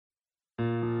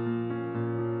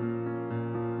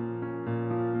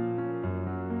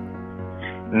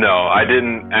No, I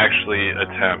didn't actually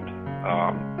attempt.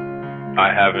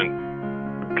 I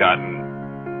haven't gotten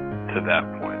to that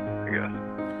point, I guess.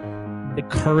 The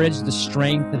courage, the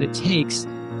strength that it takes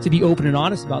to be open and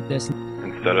honest about this.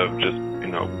 Instead of just,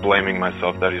 blaming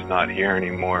myself that he's not here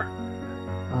anymore.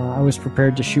 I was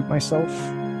prepared to shoot myself.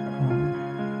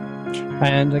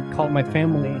 And I called my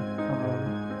family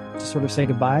to sort of say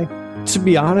goodbye. To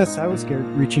be honest, I was scared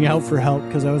reaching out for help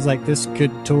because I was like, this could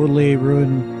totally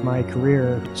ruin my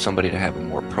career. Somebody to have a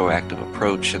more proactive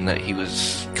approach, and that he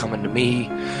was coming to me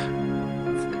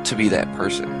to be that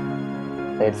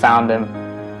person. They had found him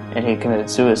and he committed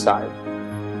suicide.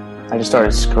 I just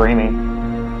started screaming.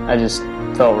 I just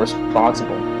felt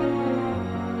responsible.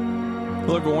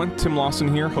 Hello everyone, Tim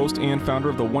Lawson here, host and founder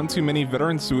of the One Too Many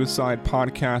Veteran Suicide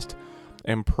podcast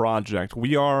and project.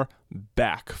 We are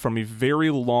back from a very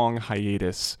long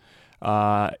hiatus.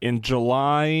 In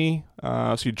July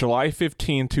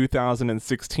 15,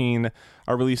 2016,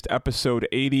 I released episode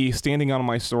 80, Standing On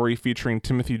My Story, featuring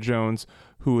Timothy Jones,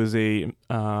 who is a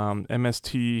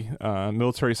MST,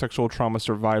 military sexual trauma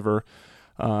survivor.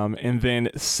 And then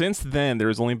since then,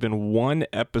 there's only been one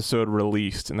episode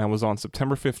released, and that was on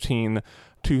September 15,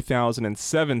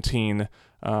 2017,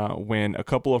 when a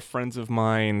couple of friends of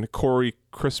mine, Corey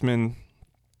Chrisman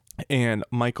and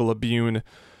Michael Abune,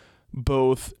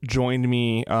 both joined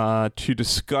me to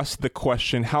discuss the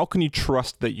question, how can you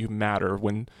trust that you matter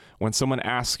when someone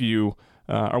asks you,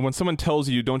 or when someone tells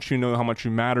you, don't you know how much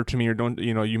you matter to me, or don't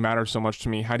you matter so much to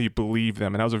me, how do you believe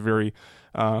them? And that was a very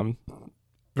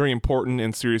important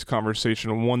and serious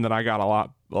conversation, one that I got a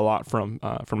lot from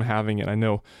having it. I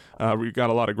know we got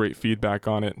a lot of great feedback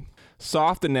on it.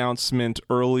 Soft announcement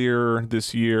earlier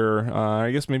this year,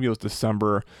 I guess maybe it was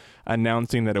December,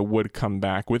 announcing that it would come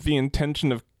back with the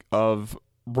intention of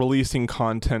releasing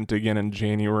content again in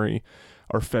January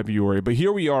or February. But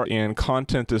here we are, and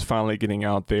content is finally getting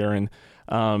out there, and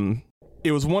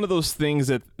it was one of those things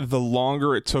that the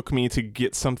longer it took me to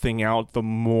get something out, the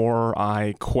more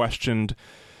I questioned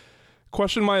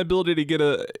my ability to get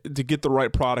the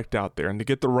right product out there and to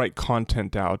get the right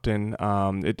content out. And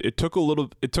it took a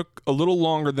little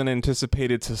longer than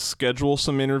anticipated to schedule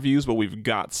some interviews, but we've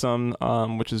got some,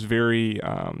 which is very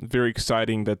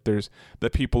exciting that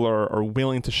people are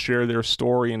willing to share their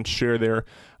story and share their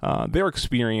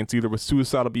experience, either with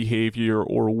suicidal behavior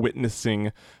or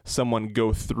witnessing someone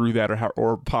go through that,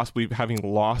 or possibly having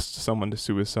lost someone to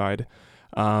suicide.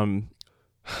 I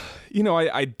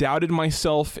doubted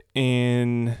myself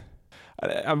I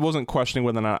wasn't questioning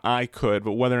whether or not I could,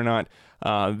 but whether or not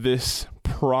this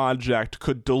project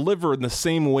could deliver in the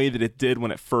same way that it did when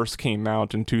it first came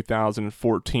out in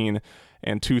 2014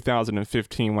 and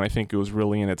 2015, when I think it was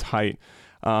really in its height.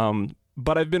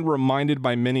 But I've been reminded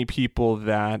by many people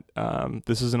that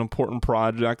this is an important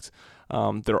project.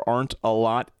 There aren't a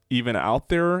lot even out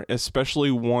there,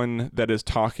 especially one that is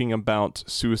talking about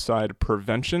suicide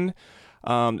prevention.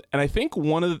 And I think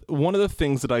one of the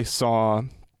things that I saw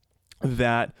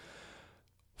that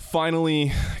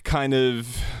finally kind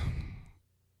of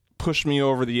pushed me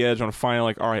over the edge on finally,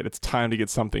 like, all right, it's time to get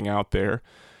something out there.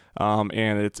 And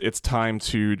it's time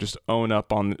to just own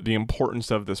up on the importance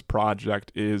of this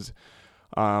project is,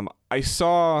 I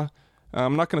saw,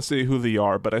 I'm not going to say who they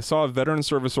are, but I saw a veteran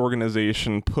service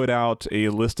organization put out a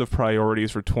list of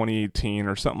priorities for 2018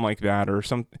 or something like that, or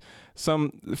some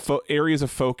areas of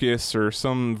focus or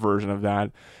some version of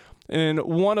that. And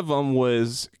one of them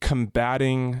was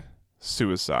combating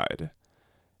suicide.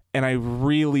 And I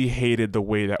really hated the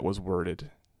way that was worded.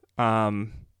 We're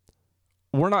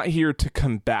not here to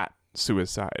combat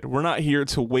suicide. We're not here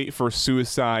to wait for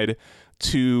suicide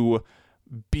to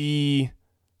be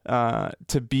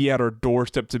at our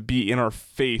doorstep, to be in our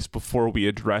face before we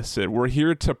address it. We're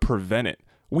here to prevent it.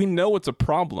 We know it's a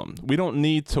problem. We don't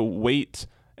need to wait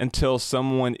until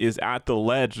someone is at the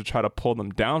ledge to try to pull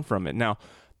them down from it. Now,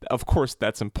 of course,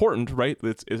 that's important, right?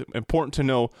 It's important to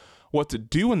know what to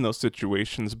do in those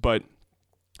situations. But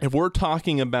if we're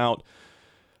talking about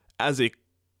as a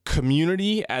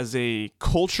community, as a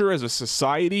culture, as a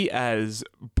society, as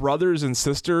brothers and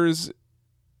sisters,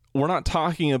 we're not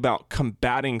talking about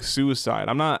combating suicide.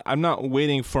 I'm not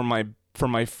waiting for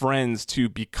my friends to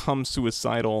become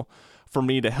suicidal for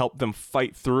me to help them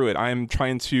fight through it. I'm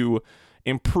trying to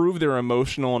improve their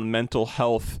emotional and mental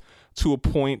health to a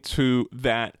point to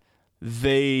that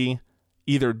they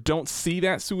either don't see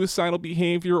that suicidal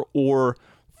behavior or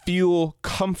feel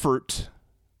comfort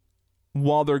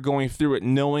while they're going through it,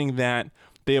 knowing that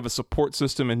they have a support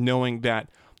system and knowing that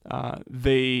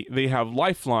they have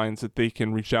lifelines that they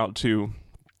can reach out to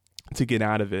get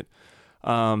out of it.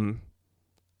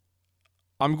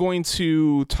 I'm going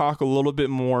to talk a little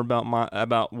bit more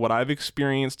about what I've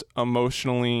experienced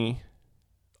emotionally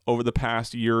over the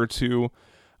past year or two,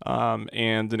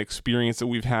 and an experience that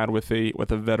we've had with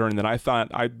a veteran that I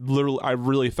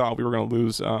really thought we were going to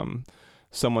lose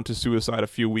someone to suicide a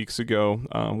few weeks ago,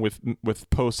 with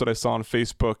posts that I saw on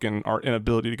Facebook and our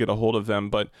inability to get a hold of them.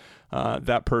 But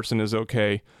that person is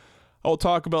okay. I'll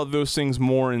talk about those things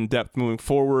more in depth moving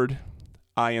forward.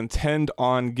 I intend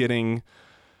on getting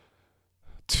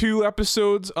 2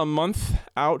 episodes a month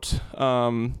out.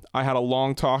 I had a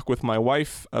long talk with my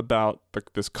wife about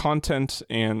this content,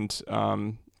 and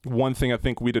one thing I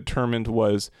think we determined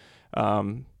was, I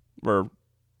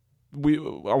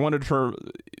wanted her.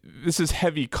 This is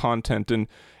heavy content, and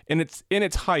it's in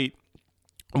its height.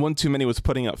 One Too Many was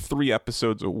putting up 3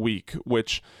 episodes a week,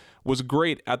 which was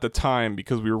great at the time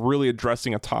because we were really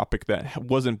addressing a topic that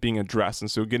wasn't being addressed. And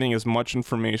so getting as much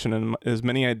information and as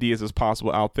many ideas as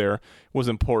possible out there was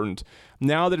important.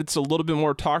 Now that it's a little bit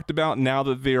more talked about, now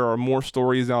that there are more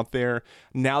stories out there,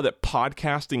 now that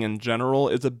podcasting in general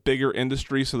is a bigger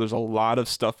industry, so there's a lot of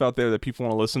stuff out there that people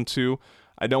want to listen to.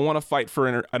 I don't want to fight for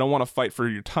your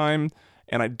time,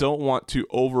 and I don't want to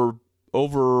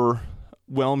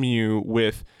overwhelm you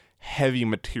with heavy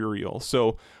material.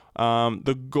 So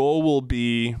the goal will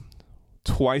be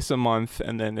twice a month,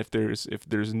 and then if there's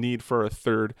need for a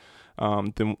third,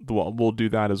 then we'll do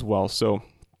that as well. So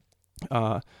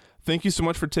thank you so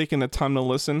much for taking the time to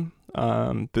listen.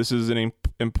 This is an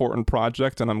important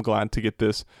project, and I'm glad to get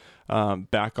this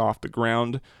back off the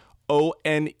ground.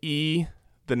 ONE,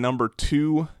 the number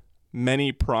 2,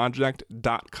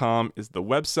 manyproject.com is the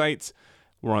website.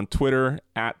 We're on Twitter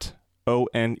at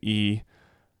ONE, the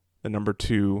number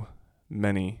 2,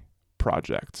 Many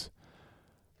Project.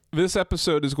 This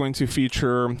episode is going to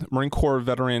feature Marine Corps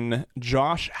veteran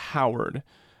Josh Howard.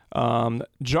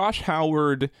 Josh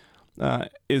Howard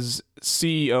is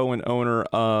CEO and owner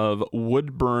of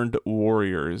Woodburned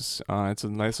Warriors. It's a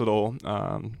nice little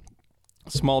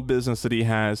small business that he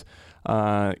has,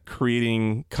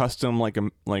 creating custom like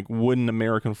wooden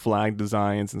American flag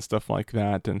designs and stuff like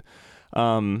that. And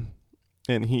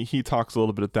he talks a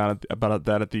little bit about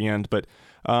that at the end, but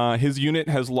his unit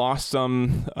has lost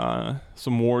some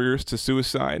warriors to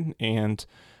suicide, and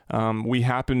we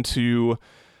happened to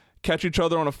catch each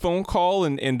other on a phone call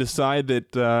and decide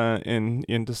that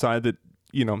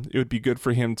it would be good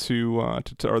for him to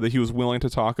or that he was willing to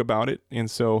talk about it. And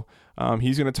so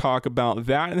he's going to talk about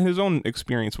that and his own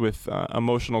experience with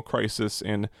emotional crisis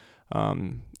and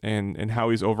how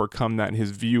he's overcome that and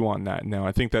his view on that. Now,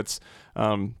 I think that's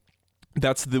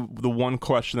the one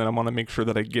question that I want to make sure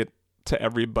that I get to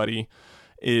everybody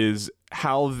is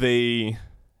how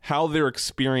their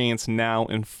experience now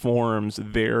informs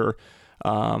their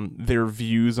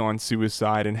views on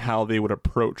suicide and how they would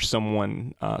approach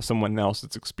someone else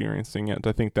that's experiencing it.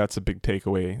 I think that's a big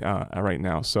takeaway right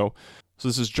now. So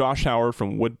this is Josh Howard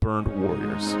from Woodburned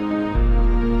Warriors.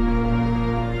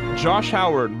 Josh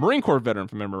Howard, Marine Corps veteran,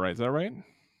 if I remember right. Is that right?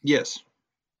 Yes.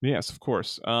 Yes, of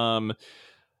course.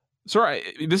 So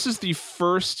this is the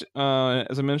first,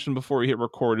 as I mentioned before we hit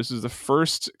record, this is the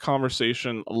first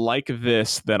conversation like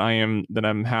this that I'm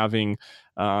having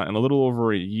in a little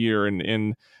over a year.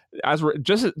 And as we're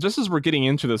just as we're getting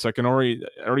into this, I can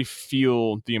already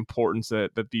feel the importance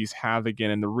that these have again,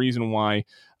 and the reason why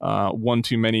One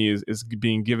Too Many is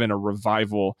being given a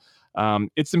revival.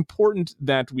 It's important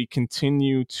that we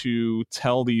continue to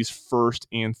tell these first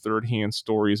and third hand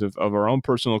stories of our own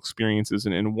personal experiences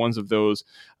and ones of those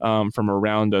from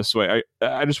around us. So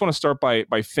I just want to start by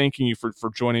thanking you for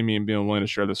joining me and being willing to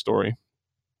share this story.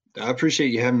 I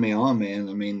appreciate you having me on, man.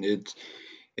 I mean,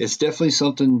 it's definitely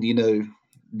something,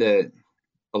 that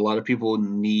a lot of people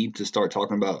need to start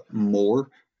talking about more,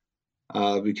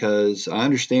 because I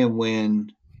understand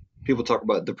when people talk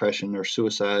about depression or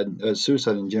suicide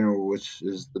in general, which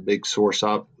is the big sore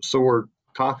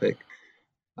topic.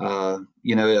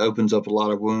 It opens up a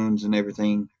lot of wounds and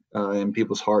everything in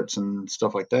people's hearts and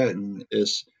stuff like that. And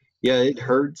it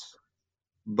hurts,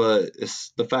 but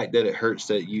it's the fact that it hurts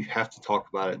that you have to talk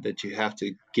about it, that you have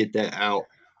to get that out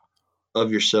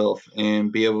of yourself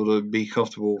and be able to be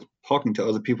comfortable talking to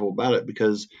other people about it,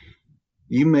 because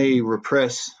you may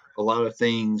repress a lot of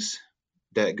things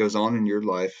that goes on in your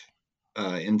life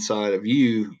inside of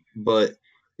you, but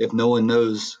if no one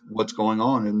knows what's going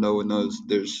on and no one knows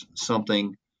there's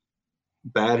something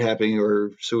bad happening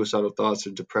or suicidal thoughts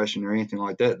or depression or anything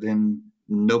like that, then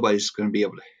nobody's going to be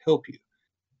able to help you.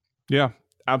 Yeah,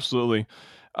 absolutely.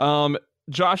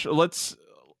 Josh,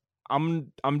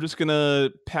 I'm just gonna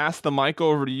pass the mic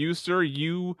over to you, sir.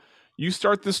 You you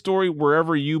start this story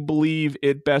wherever you believe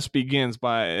it best begins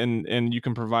and you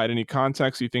can provide any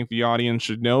context you think the audience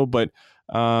should know. But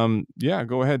yeah,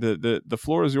 go ahead. The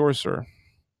floor is yours, sir.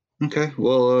 Okay.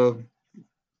 Well,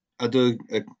 I'll do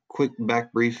a quick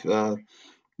back brief. My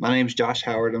name is Josh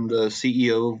Howard. I'm the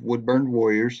CEO of Woodburned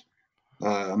Warriors.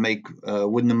 I make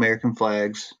wooden American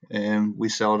flags, and we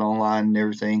sell it online and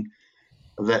everything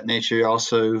of that nature.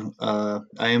 Also, I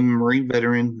am a Marine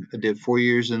veteran. I did 4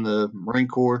 years in the Marine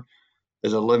Corps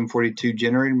as an 1142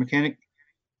 generator mechanic,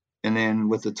 and then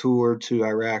with a tour to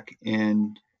Iraq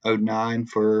in '09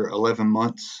 for 11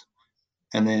 months.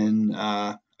 And then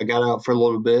I got out for a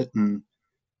little bit, and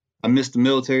I missed the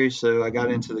military, so I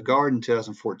got into the Guard in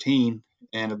 2014,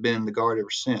 and I've been in the Guard ever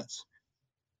since,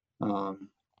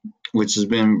 which has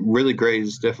been really great.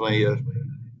 It's definitely a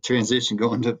transition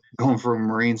going from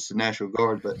Marines to National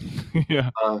Guard, but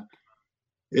Yeah.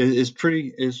 It's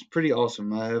pretty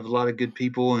awesome. I have a lot of good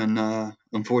people, and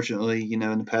unfortunately, in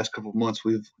the past couple of months,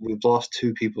 we've lost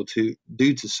 2 people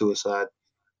due to suicide,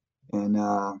 and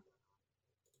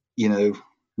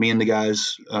me and the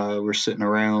guys were sitting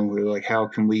around. We were like, how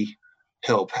can we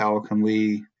help?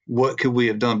 What could we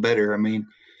have done better? I mean,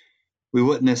 we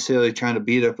wasn't necessarily trying to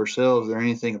beat up ourselves or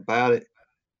anything about it.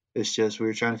 It's just we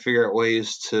were trying to figure out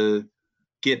ways to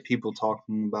get people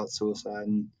talking about suicide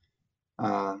and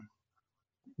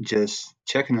just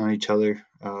checking on each other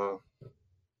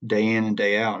day in and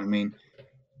day out. I mean,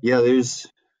 yeah, there's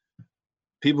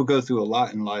people go through a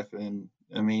lot in life, and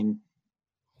I mean,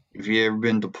 if you've ever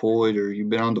been deployed or you've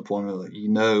been on deployment,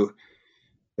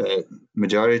 that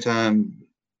majority of the time,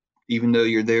 even though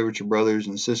you're there with your brothers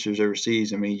and sisters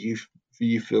overseas, I mean,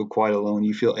 you feel quite alone.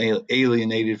 You feel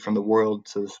alienated from the world,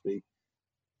 so to speak.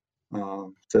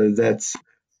 So that's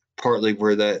partly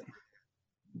where that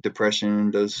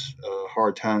depression, those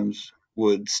hard times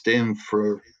would stem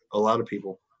for a lot of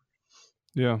people.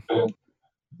 Yeah. It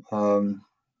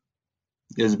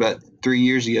was about 3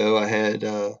 years ago. I had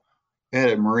a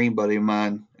Marine buddy of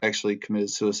mine actually committed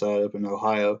suicide up in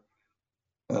Ohio.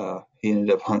 He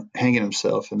ended up hanging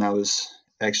himself, and I was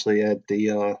actually at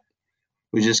the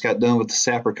we just got done with the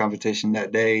sapper competition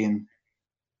that day, and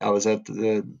I was at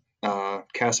the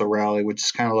Castle Rally, which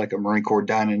is kind of like a Marine Corps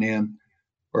dining in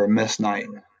or a mess night,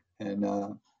 and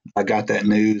I got that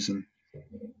news, and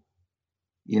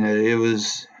it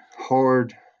was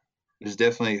hard. It was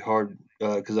definitely hard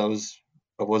because I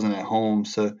wasn't at home,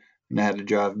 so and I had to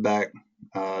drive back.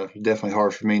 Definitely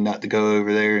hard for me not to go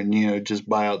over there and just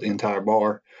buy out the entire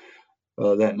bar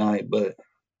that night. But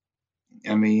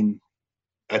I mean,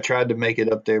 I tried to make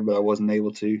it up there, but I wasn't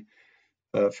able to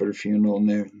for the funeral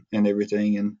and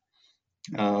everything.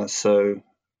 And so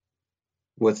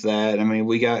with that, I mean,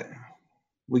 we got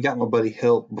my buddy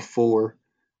help before,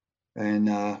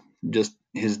 and just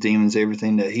his demons,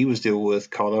 everything that he was dealing with,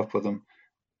 caught up with him.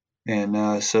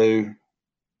 And so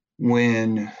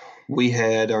when we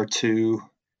had our 2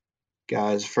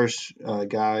 guys, first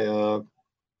guy,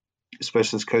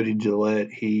 Specialist Cody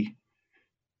Gillette, he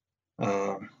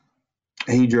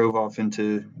drove off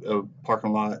into a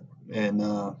parking lot and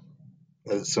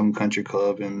at some country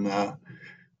club and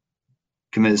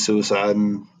committed suicide.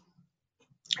 And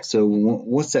so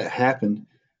once that happened,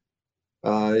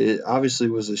 it obviously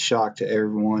was a shock to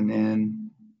everyone,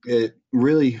 and it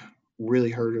really,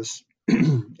 really hurt us.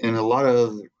 And a lot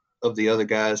of the other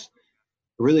guys, it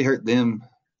really hurt them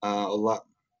a lot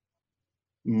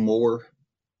more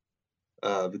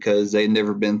because they'd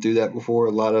never been through that before.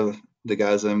 A lot of the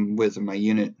guys I'm with in my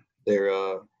unit, they've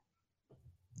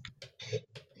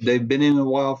been in a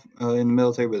while in the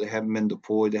military, but they haven't been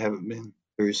deployed. They haven't been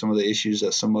through some of the issues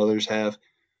that some others have.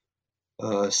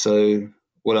 So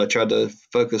what I tried to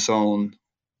focus on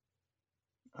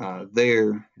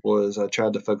there was I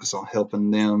tried to focus on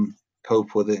helping them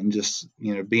cope with it and just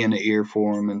being an ear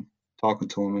for them and talking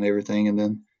to them and everything. And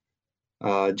then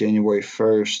January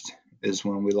 1st is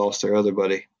when we lost our other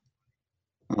buddy.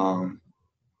 It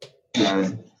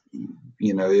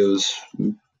was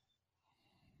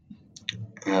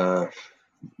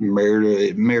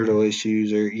marital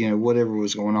issues or whatever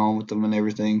was going on with them and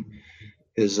everything.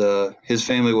 His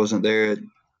family wasn't there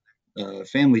at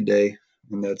family day,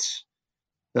 and that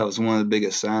was one of the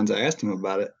biggest signs. I asked him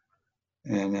about it,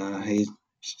 and he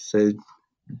said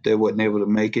they wasn't able to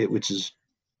make it, which is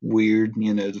weird.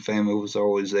 The family was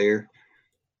always there,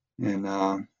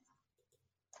 and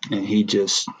he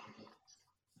just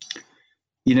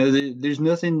there's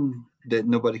nothing that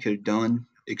nobody could have done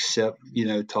except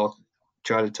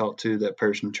try to talk to that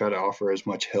person, try to offer as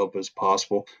much help as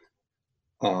possible.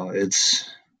 It's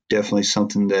definitely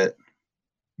something that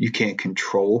you can't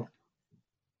control.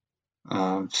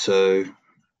 So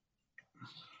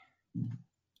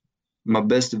my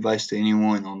best advice to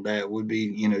anyone on that would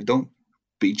be, don't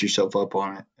beat yourself up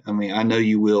on it. I mean, I know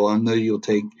you will. I know you'll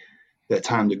take that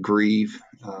time to grieve.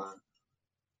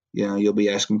 You'll be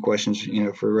asking questions,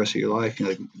 for the rest of your life.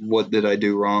 Like, what did I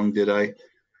do wrong? Did I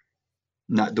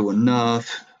not do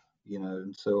enough?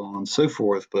 And so on and so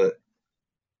forth. But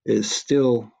it's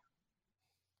still,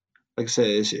 like I said,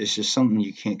 it's just something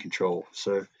you can't control.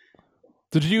 So,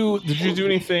 Did you do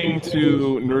anything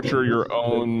to nurture your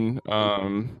own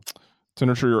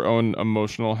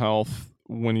emotional health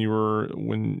when you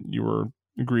were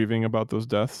grieving about those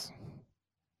deaths?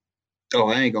 oh,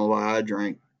 I ain't gonna lie, I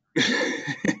drank.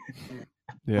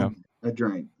 Yeah, I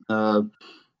drank, and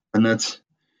that's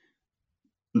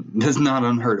not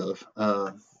unheard of.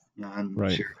 I'm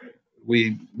right. sure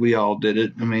we all did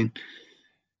it. I mean,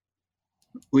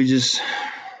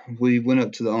 we went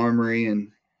up to the armory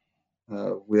and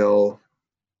we all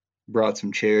brought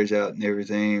some chairs out and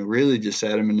everything. Really, just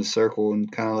sat them in a circle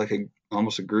and kind of like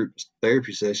almost a group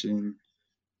therapy session.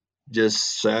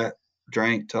 Just sat,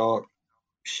 drank, talked,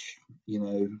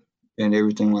 and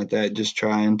everything like that. Just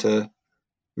trying to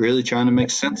make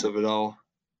sense of it all.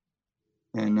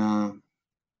 And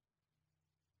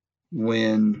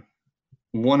when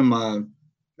one of my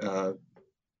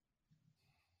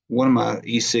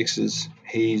E6s,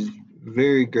 he's a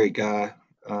very great guy,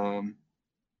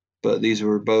 but these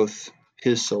were both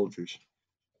his soldiers,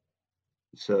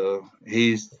 so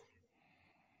he's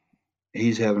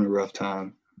having a rough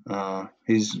time.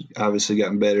 He's obviously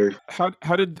gotten better.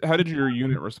 How did your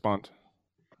unit respond?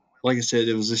 Like I said,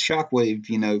 it was a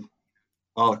shockwave,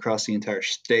 all across the entire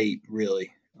state,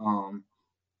 really. I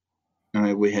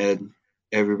mean, we had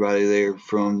everybody there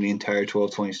from the entire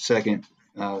 1222nd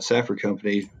Safford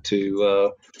Company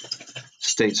to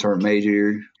State Sergeant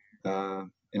Major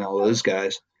and all those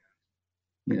guys.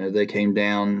 They came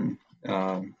down.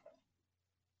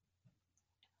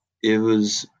 It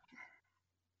was,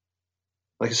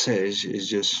 like I said, it's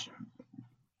just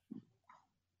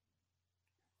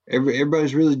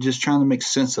everybody's really just trying to make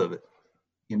sense of it,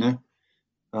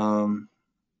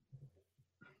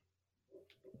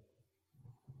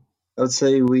 I'd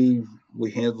say we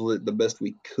handled it the best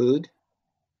we could,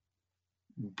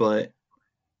 but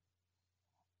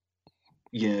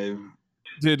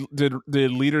Did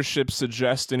leadership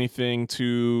suggest anything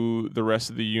to the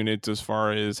rest of the unit as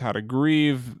far as how to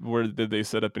grieve? Where did they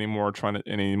set up any more training?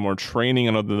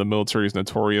 I know that the military is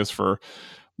notorious for,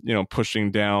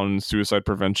 pushing down suicide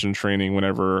prevention training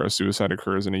whenever a suicide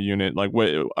occurs in a unit. Like, what,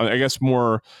 I guess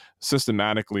more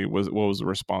systematically, what was the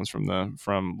response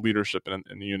from leadership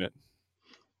in the unit?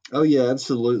 Oh yeah,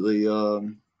 absolutely.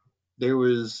 There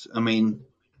was, I mean,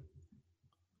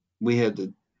 we had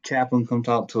the chaplain come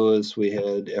talk to us. We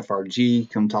had FRG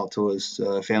come talk to us,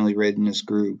 Family Readiness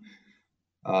Group,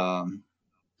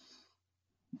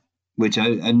 which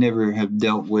I never have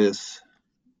dealt with.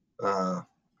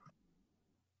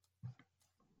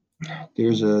 There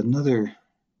was another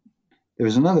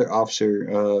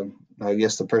officer, I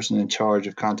guess the person in charge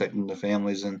of contacting the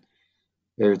families and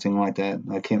everything like that.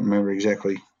 I can't remember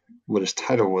exactly what his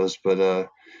title was, but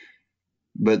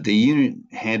the unit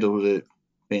handled it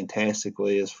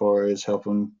fantastically as far as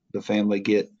helping the family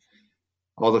get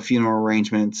all the funeral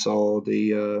arrangements, all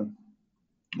the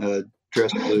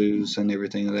dress blues and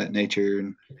everything of that nature.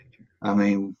 And I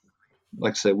mean,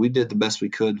 like I said, we did the best we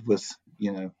could with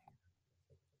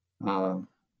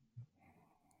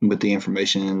with the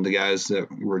information and the guys that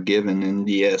were given. And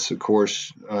yes, of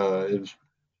course, it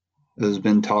has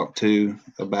been talked to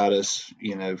about us,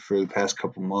 for the past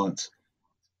couple months.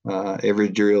 Every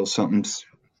drill, something's,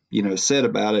 said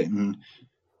about it, and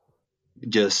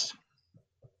just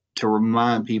to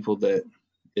remind people that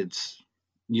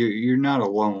you're not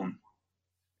alone.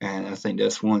 And I think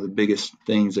that's one of the biggest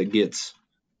things that gets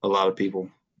a lot of people.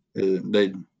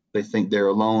 They think they're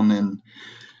alone in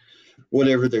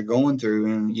whatever they're going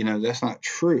through, and that's not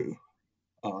true.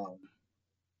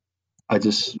 I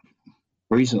just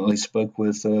recently spoke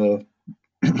with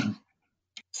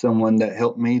someone that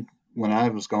helped me when I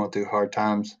was going through hard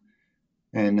times,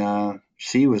 and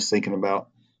she was thinking about.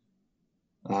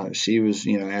 She was,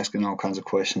 asking all kinds of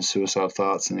questions, suicidal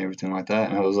thoughts, and everything like that.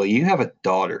 And I was like, "You have a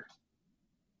daughter."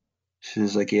 She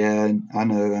was like, "Yeah, I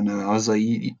know." I was like,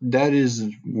 "That is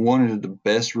one of the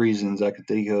best reasons I could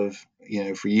think of,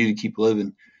 for you to keep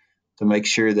living, to make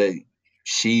sure that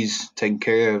she's taken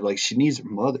care of. Like, she needs her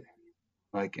mother.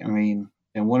 Like, I mean,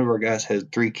 and one of our guys has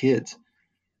 3 kids,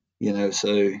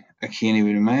 so I can't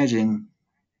even imagine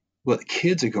what the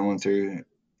kids are going through."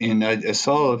 And I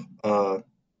saw,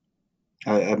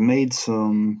 I've made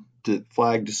some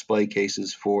flag display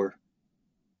cases for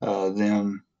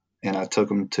them and I took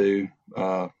him to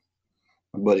my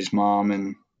buddy's mom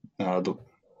and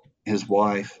his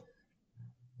wife.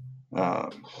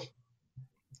 And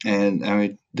I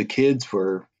mean, the kids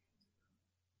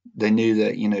they knew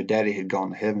that, daddy had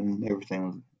gone to heaven and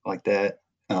everything like that.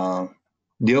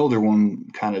 The older one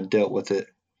kind of dealt with it,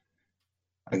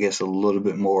 I guess, a little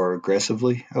bit more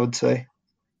aggressively, I would say.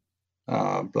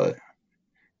 But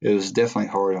it was definitely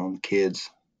hard on the kids.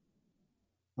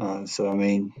 So, I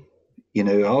mean,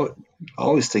 I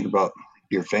always think about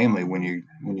your family when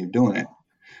you're doing it.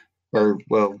 Or,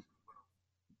 well,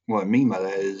 what I mean by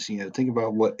that is, think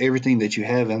about everything that you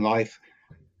have in life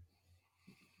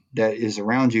that is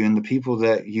around you and the people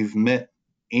that you've met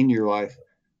in your life,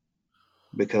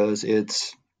 because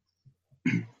it's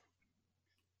going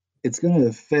to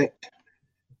affect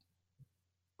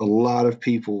a lot of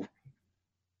people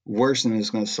worse than it's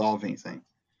going to solve anything.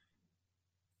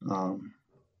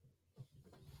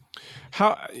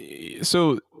 How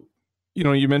so?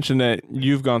 You mentioned that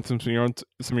you've gone through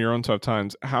some of your own tough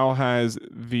times. How has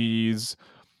these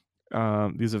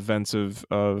events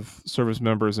of service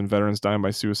members and veterans dying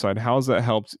by suicide, how has that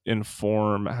helped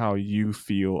inform how you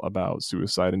feel about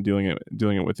suicide and doing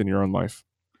it within your own life?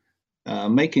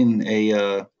 Making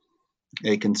a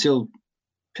concealed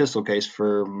pistol case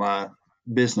for my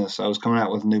business. I was coming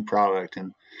out with a new product,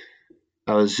 and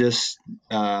I was just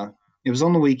it was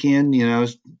on the weekend. I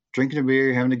was drinking a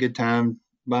beer, having a good time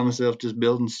by myself, just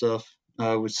building stuff,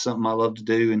 which is something I love to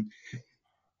do. And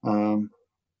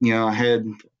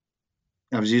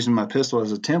I was using my pistol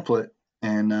as a template,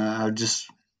 and I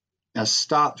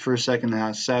stopped for a second, and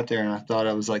I sat there and I thought,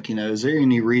 I was like, is there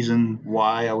any reason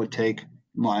why I would take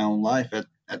my own life at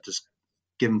this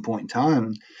given point in time?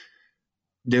 And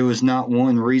there was not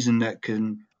one reason that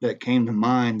came to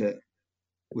mind that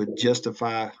would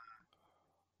justify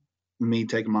me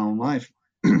taking my own life.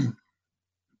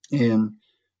 And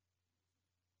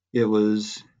it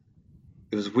was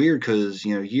weird because,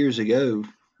 years ago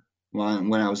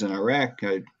when I was in Iraq,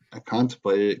 I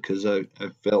contemplated it because I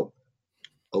felt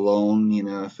alone.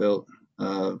 I felt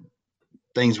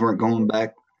things weren't going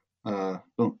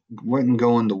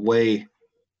the way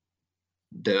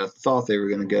that I thought they were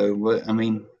going to go. But I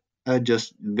mean, I'd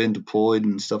just been deployed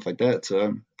and stuff like that, so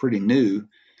I'm pretty new.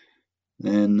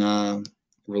 And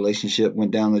relationship went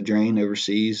down the drain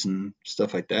overseas and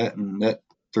stuff like that, and that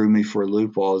threw me for a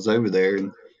loop while I was over there.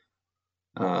 And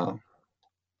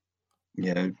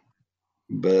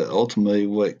but ultimately,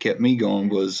 what kept me going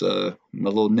was my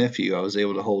little nephew. I was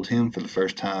able to hold him for the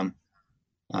first time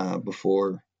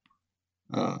before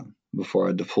I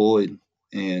deployed,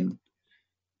 and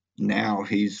now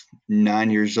he's 9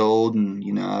 years old, and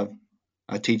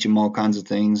I teach him all kinds of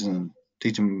things and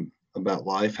teach him about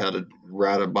life, how to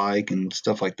ride a bike and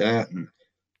stuff like that, and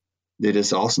it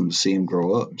is awesome to see him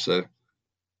grow up. So,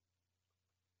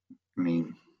 I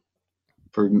mean,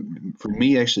 for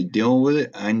me actually dealing with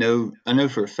it, I know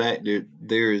for a fact that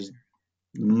there is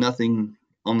nothing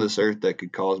on this earth that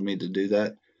could cause me to do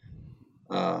that.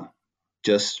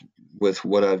 Just with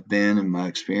what I've been and my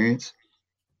experience.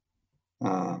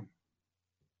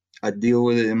 I deal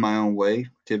with it in my own way.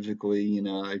 Typically,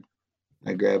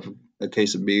 I grab a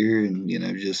case of beer and,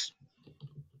 just,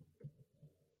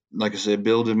 like I said,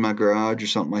 build in my garage or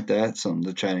something like that, something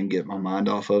to try and get my mind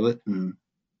off of it. And,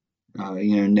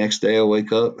 next day I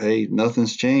wake up, hey,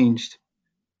 nothing's changed,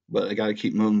 but I got to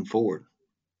keep moving forward.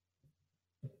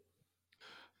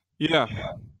 Yeah,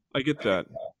 I get that.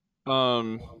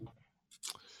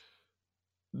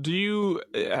 Do you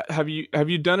have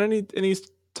you done any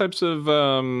types of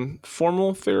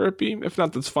formal therapy? If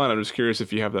not, that's fine. I'm just curious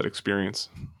if you have that experience.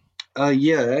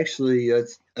 Yeah, actually, I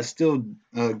still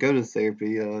go to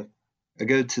therapy. I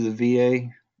go to the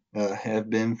VA. Have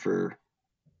been for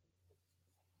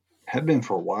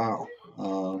a while,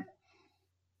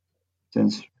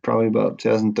 since probably about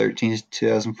 2013,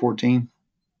 2014.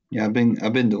 Yeah, I've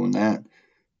been doing that.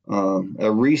 I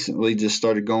recently just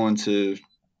started going to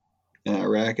an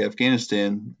Iraq,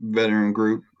 Afghanistan veteran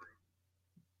group,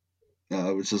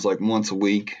 which is like once a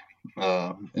week,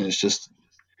 and it's just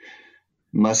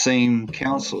my same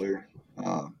counselor,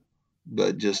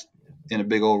 but just in a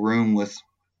big old room with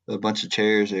a bunch of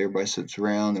chairs. Everybody sits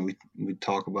around and we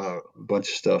talk about a bunch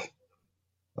of stuff.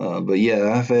 But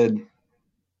yeah, I've had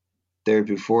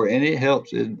therapy before, and it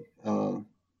helps.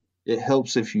 It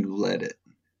helps if you let it.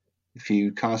 If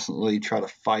you constantly try to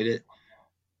fight it,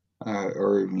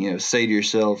 or say to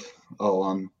yourself, "Oh,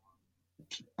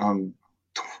 I'm,"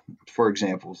 for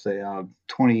example, say I'm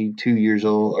 22 years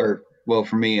old, or well,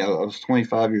 for me, I was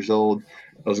 25 years old.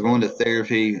 I was going to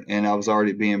therapy, and I was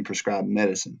already being prescribed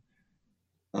medicine,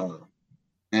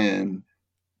 and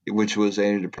which was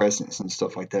antidepressants and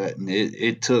stuff like that. And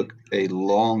it took a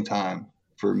long time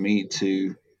for me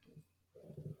to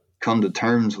come to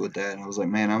terms with that. And I was like,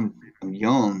 man, I'm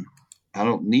young. I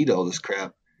don't need all this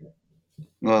crap.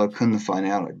 Well, I couldn't find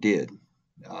out I did.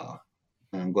 And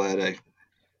I'm glad I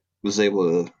was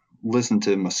able to listen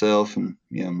to myself and,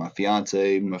 you know, my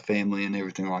fiance, my family, and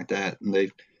everything like that. And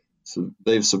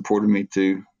they've supported me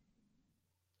through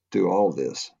all of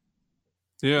this.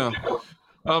 Yeah.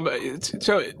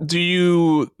 So do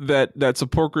you that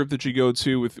support group that you go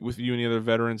to with you and the other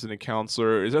veterans and a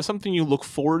counselor, is that something you look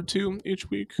forward to each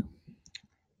week?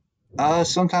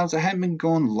 Sometimes I haven't been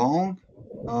going long,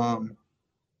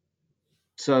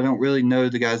 so I don't really know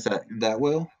the guys that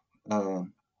well.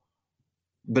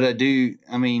 But I do.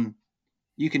 I mean,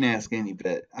 you can ask any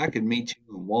vet. I could meet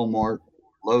you in Walmart,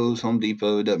 Lowe's, Home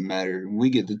Depot. It doesn't matter. We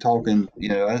get to talking. You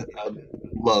know, I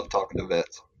love talking to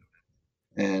vets,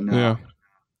 and Yeah.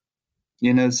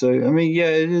 you know, so I mean, yeah,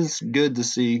 it is good to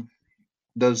see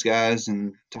those guys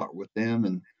and talk with them.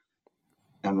 And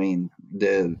I mean,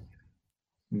 the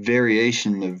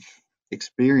variation of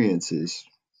experience is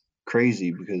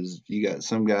crazy because you got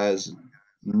some guys,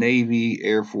 Navy,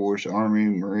 Air Force, Army,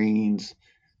 Marines.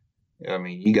 I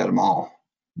mean, you got them all.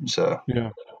 So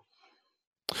Yeah.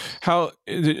 How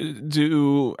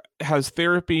has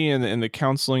therapy and the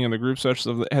counseling and the group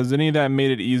sessions, has any of that made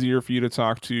it easier for you to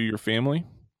talk to your family?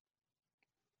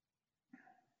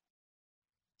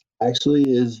 actually,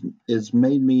 is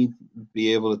made me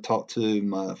be able to talk to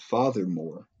my father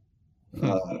more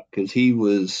Hmm.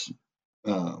 because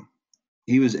uh,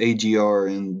 he was AGR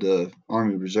in the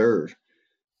Army Reserve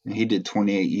and he did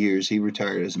 28 years. He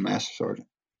retired as a master sergeant.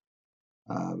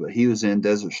 But he was in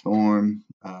Desert Storm,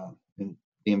 in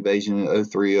the invasion in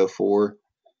 03, 04.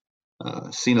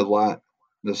 Seen a lot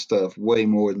of stuff, way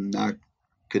more than I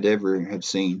could ever have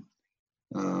seen.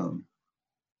 Um,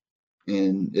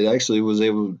 and it was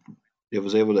able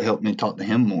to help me talk to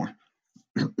him more.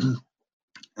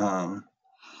 um,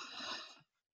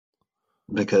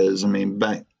 because I mean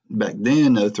back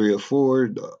then, 03, 04,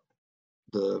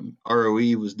 the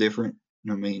ROE was different.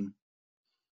 I mean,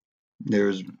 there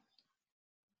was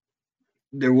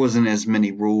there wasn't as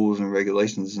many rules and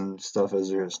regulations and stuff as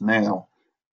there is now.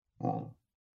 Uh,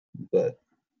 but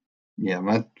yeah,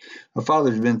 my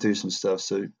father's been through some stuff,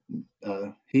 so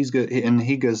he's good, and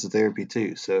he goes to therapy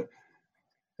too. So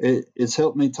it's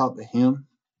helped me talk to him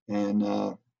and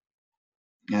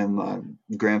my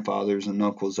grandfathers and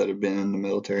uncles that have been in the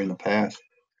military in the past.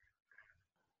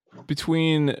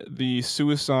 Between the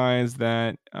suicides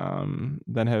that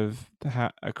have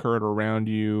occurred around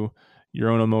you, your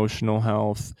own emotional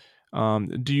health,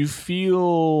 do you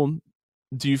feel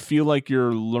like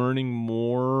you're learning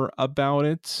more about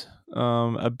it,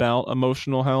 about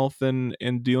emotional health and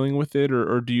dealing with it,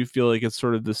 or do you feel like it's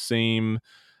sort of the same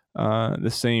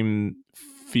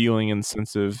feeling and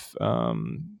sense of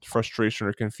frustration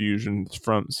or confusion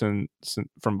from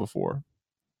before?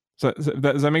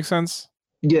 Does that make sense?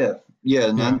 Yeah, yeah,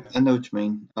 and Yeah. I know what you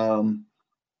mean. I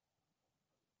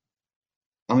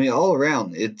mean, all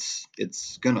around, it's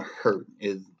gonna hurt.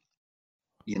 You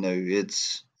know,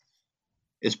 it's.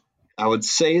 I would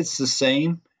say it's the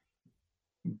same,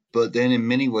 but then in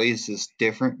many ways it's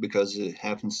different because it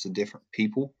happens to different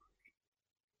people.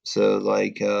 So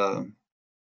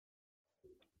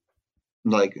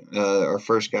our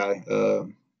first guy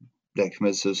that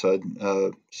committed suicide,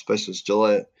 Specialist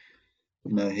Gillette.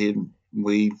 You know,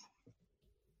 we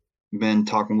been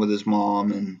talking with his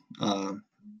mom and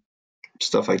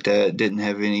stuff like that. Didn't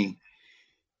have any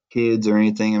kids or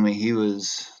anything. I mean, he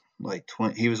was like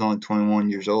 20. He was only 21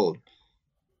 years old.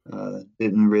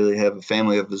 Didn't really have a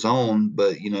family of his own,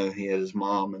 but you know, he had his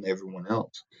mom and everyone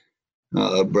else,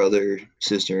 brother,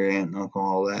 sister, aunt, uncle,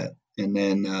 all that. And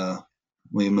then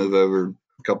we move over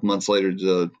a couple months later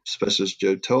to Specialist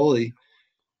Joe Tully,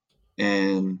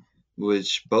 and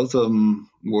which both of them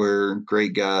were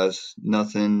great guys.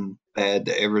 Nothing bad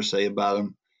to ever say about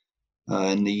them.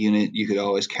 In the unit, you could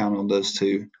always count on those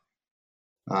two.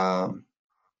 Um,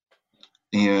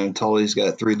 you know, Tully's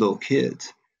got 3 little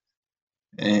kids.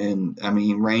 And I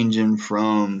mean, ranging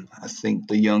from, I think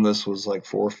the youngest was like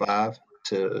 4 or 5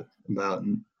 to about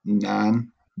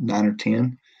 9 or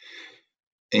 10.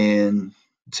 And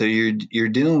so you're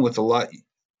dealing with a lot.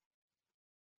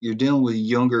 You're dealing with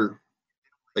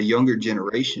a younger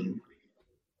generation,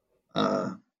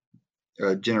 uh,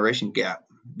 a generation gap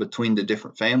between the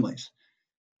different families.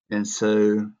 And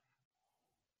so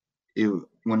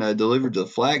when I delivered the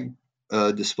flag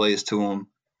displays to them,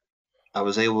 I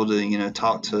was able to, you know,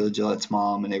 talk to Gillette's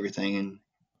mom and everything, and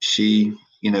she,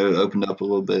 you know, opened up a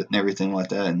little bit and everything like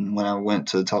that. And when I went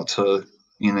to talk to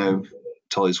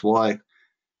told his wife,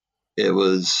 it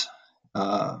was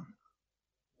uh,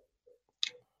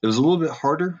 a little bit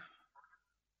harder.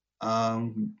 I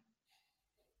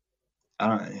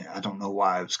don't know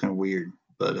why. It was kind of weird,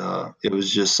 but it was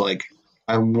just like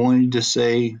I wanted to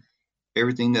say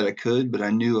everything that I could, but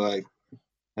I knew I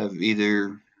have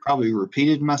either probably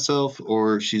repeated myself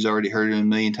or she's already heard it a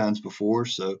million times before,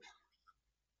 so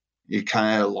you're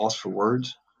kind of lost for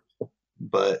words.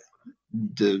 But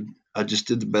I just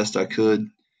did the best I could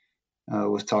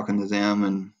with talking to them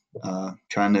and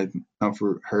trying to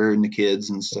comfort her and the kids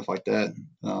and stuff like that.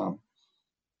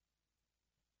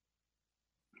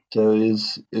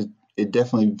 So it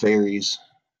definitely varies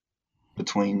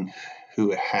between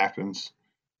who it happens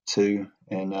to,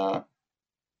 and I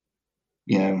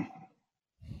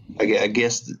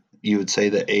guess you would say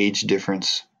the age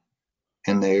difference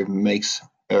in there makes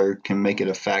or can make it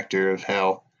a factor of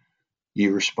how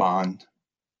you respond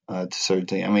to certain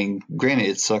things. I mean, granted,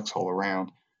 it sucks all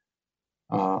around.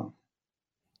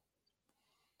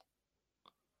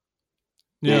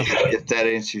 Yeah. If that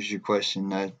answers your question,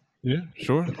 Yeah,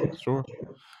 sure.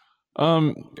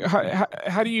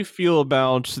 How do you feel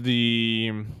about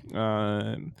the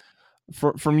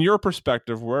from your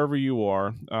perspective, wherever you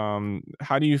are,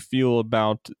 how do you feel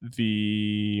about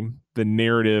the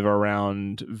narrative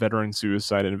around veteran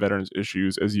suicide and veterans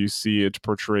issues as you see it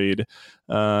portrayed,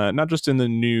 not just in the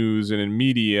news and in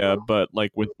media, but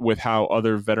like with how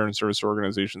other veteran service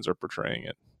organizations are portraying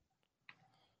it?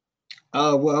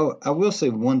 well, I will say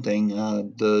one thing.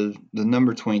 The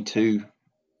number 22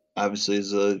 obviously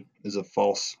is a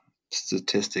false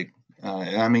statistic.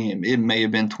 I mean, it may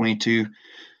have been 22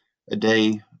 a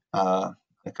day a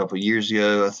couple of years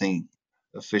ago. I think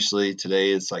officially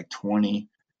today it's like 20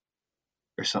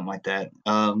 or something like that.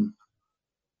 I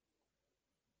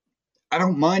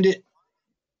don't mind it.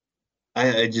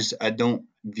 I don't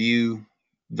view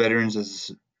veterans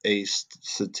as a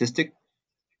statistic,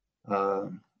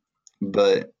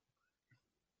 but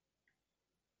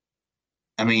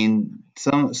I mean,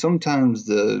 sometimes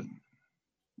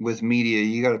with media,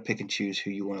 you got to pick and choose who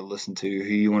you want to listen to,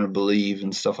 who you want to believe,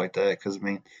 and stuff like that. Because I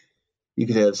mean, you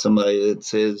could have somebody that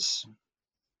says,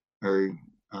 or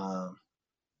I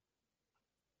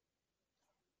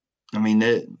mean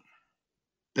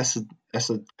that's a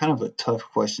kind of a tough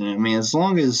question. I mean, as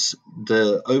long as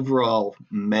the overall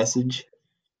message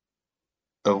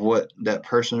of what that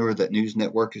person or that news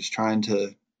network is trying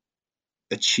to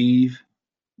achieve,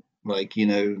 like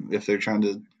if they're trying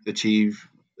to achieve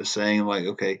a saying like,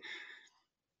 okay,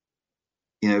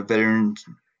 veteran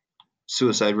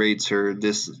suicide rates are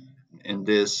this and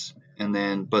this, and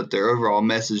then but their overall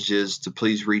message is to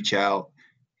please reach out.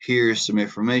 Here's some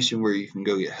information where you can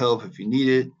go get help if you need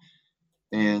it,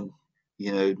 and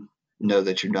know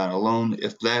that you're not alone.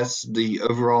 If that's the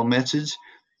overall message,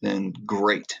 then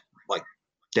great. Like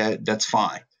that's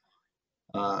fine.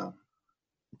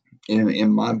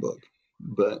 In my book,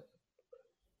 but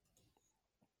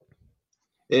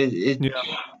it Yeah.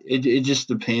 it just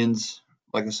depends.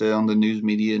 Like I said, on the news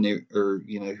media or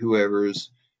whoever is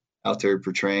out there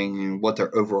portraying and what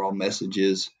their overall message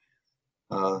is.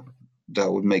 That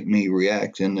would make me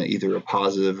react in either a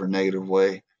positive or negative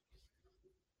way.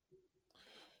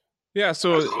 Yeah,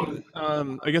 so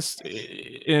I guess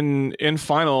in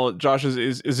final, Josh,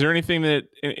 is there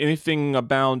anything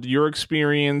about your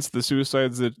experience, the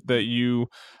suicides that you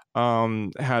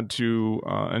had to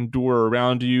endure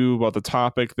around you, about the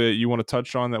topic that you want to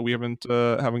touch on that we haven't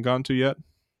gone to yet?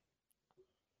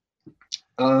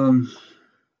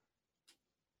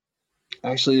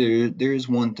 Actually, there is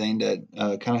one thing that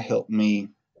kind of helped me.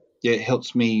 Yeah, it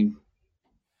helps me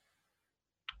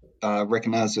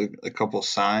recognize a couple of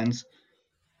signs.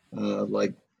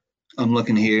 Like I'm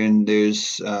looking here, and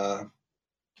there's 5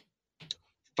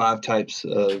 types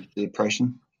of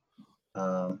depression: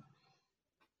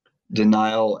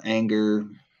 denial, anger,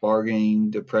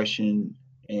 bargaining, depression,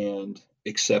 and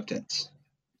acceptance.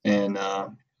 And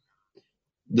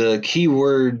the key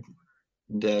word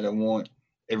that I want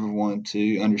everyone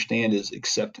to understand is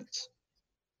acceptance.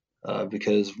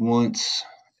 Because once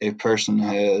a person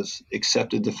has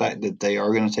accepted the fact that they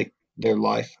are going to take their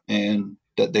life and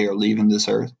that they are leaving this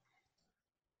earth,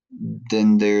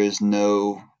 then there is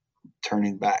no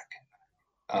turning back.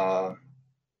 I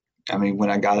mean, when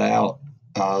I got out,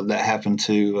 that happened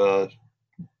to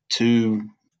 2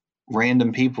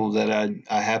 random people that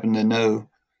I happened to know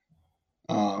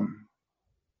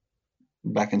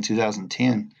back in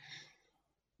 2010.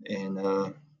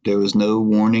 And there was no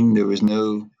warning. There was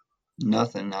no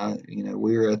nothing.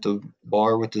 We were at the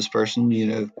bar with this person,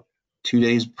 2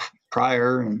 days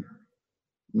prior, and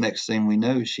next thing we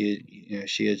know, she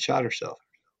had shot herself.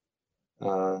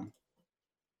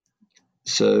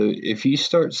 So if you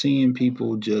start seeing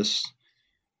people just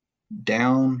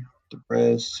down,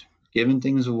 depressed, giving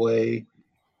things away,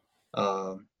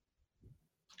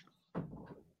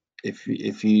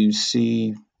 if you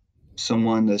see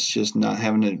someone that's just not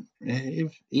having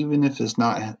even if it's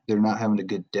not, they're not having a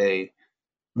good day,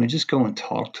 I mean, just go and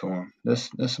talk to them.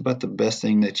 That's about the best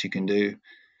thing that you can do.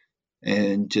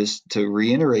 And just to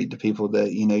reiterate to people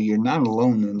that, you're not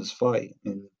alone in this fight.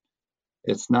 And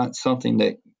it's not something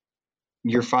that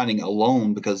you're fighting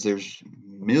alone, because there's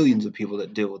millions of people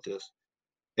that deal with this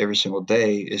every single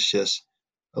day. It's just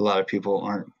a lot of people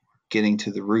aren't getting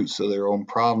to the roots of their own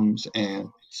problems and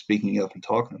speaking up and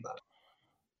talking about it.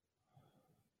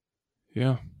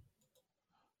 Yeah.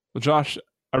 Well, Josh,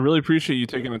 I really appreciate you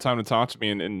taking the time to talk to me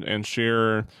and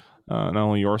share not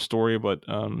only your story, but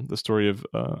the story of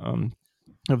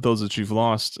those that you've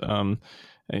lost.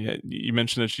 You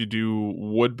mentioned that you do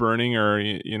wood burning, or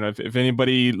if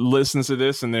anybody listens to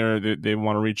this and they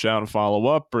want to reach out and follow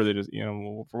up, or they just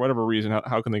for whatever reason,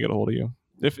 how can they get a hold of you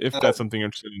if that's something you're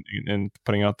interested in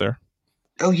putting out there?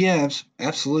 Oh yeah,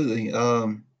 absolutely.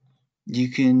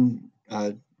 You can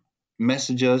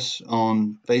message us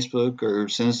on Facebook or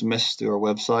send us a message through our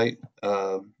website,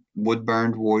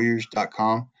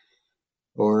 woodburnedwarriors.com,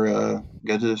 or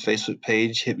go to the Facebook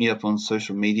page, hit me up on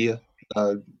social media,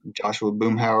 Joshua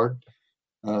Boomhoward.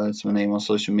 That's my name on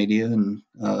social media. And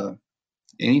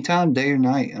anytime, day or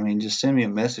night, I mean, just send me a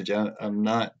message. I'm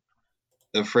not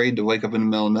afraid to wake up in the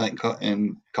middle of the night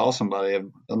and call somebody. I've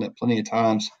done that plenty of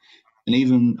times. And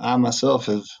even I myself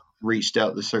have reached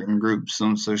out to certain groups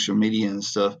on social media and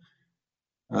stuff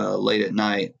late at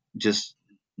night, just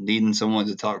needing someone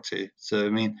to talk to. So, I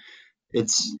mean, it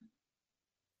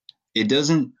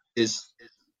doesn't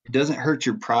hurt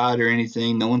your pride or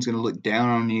anything. No one's going to look down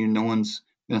on you. No one's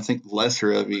going to think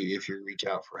lesser of you if you reach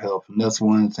out for help. And that's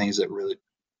one of the things that really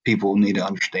people need to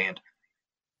understand.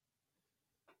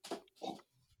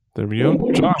 There we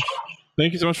go. Josh,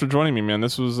 thank you so much for joining me, man.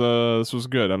 This was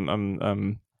good.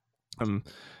 I'm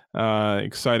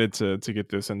excited to get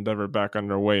this endeavor back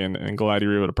underway, and glad you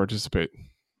were able to participate.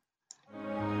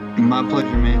 My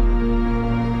pleasure, man.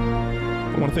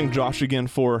 I want to thank Josh again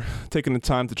for taking the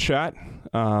time to chat.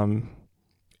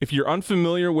 If you're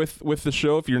unfamiliar with the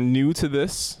show, if you're new to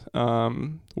this,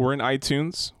 we're in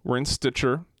iTunes, we're in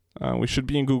Stitcher, we should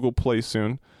be in Google Play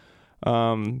soon.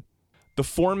 The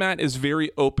format is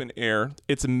very open air.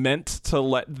 It's meant to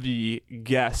let the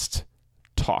guest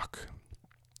talk.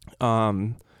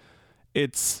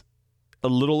 It's a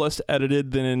little less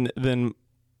edited than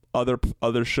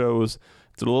other shows.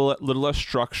 It's a little less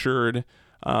structured.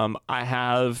 I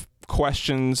have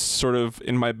questions sort of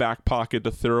in my back pocket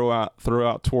to throw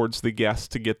out towards the guests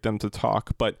to get them to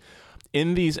talk. But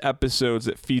in these episodes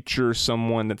that feature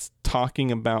someone that's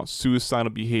talking about suicidal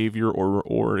behavior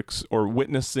or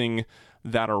witnessing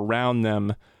that around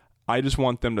them, I just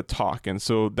want them to talk. And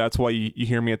so that's why you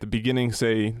hear me at the beginning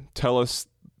say, tell us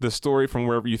the story from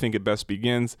wherever you think it best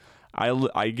begins. I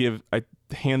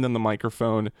hand them the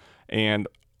microphone and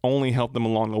only help them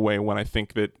along the way when I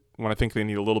think they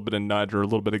need a little bit of nudge or a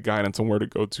little bit of guidance on where to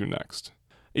go to next.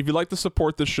 If you'd like to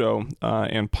support the show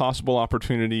and possible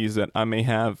opportunities that I may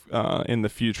have in the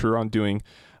future on doing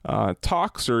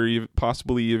talks or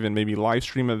possibly even maybe live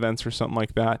stream events or something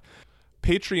like that,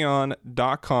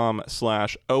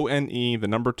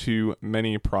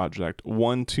 patreon.com/ONE2many project,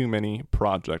 1-2-many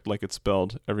project, like it's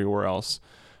spelled everywhere else.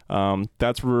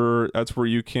 That's where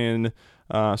you can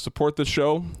support the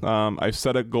show. I've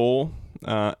set a goal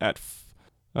at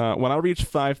when I reach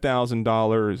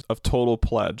 $5,000 of total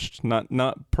pledged,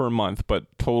 not per month, but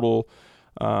total.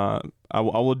 I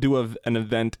will do an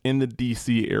event in the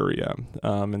DC area,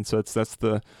 and so that's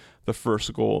the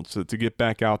first goal, to get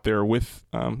back out there with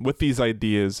these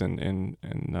ideas and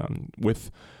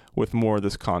with more of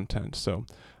this content. So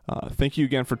thank you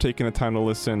again for taking the time to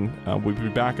listen. We'll be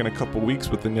back in a couple weeks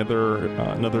with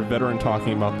another veteran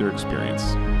talking about their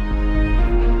experience.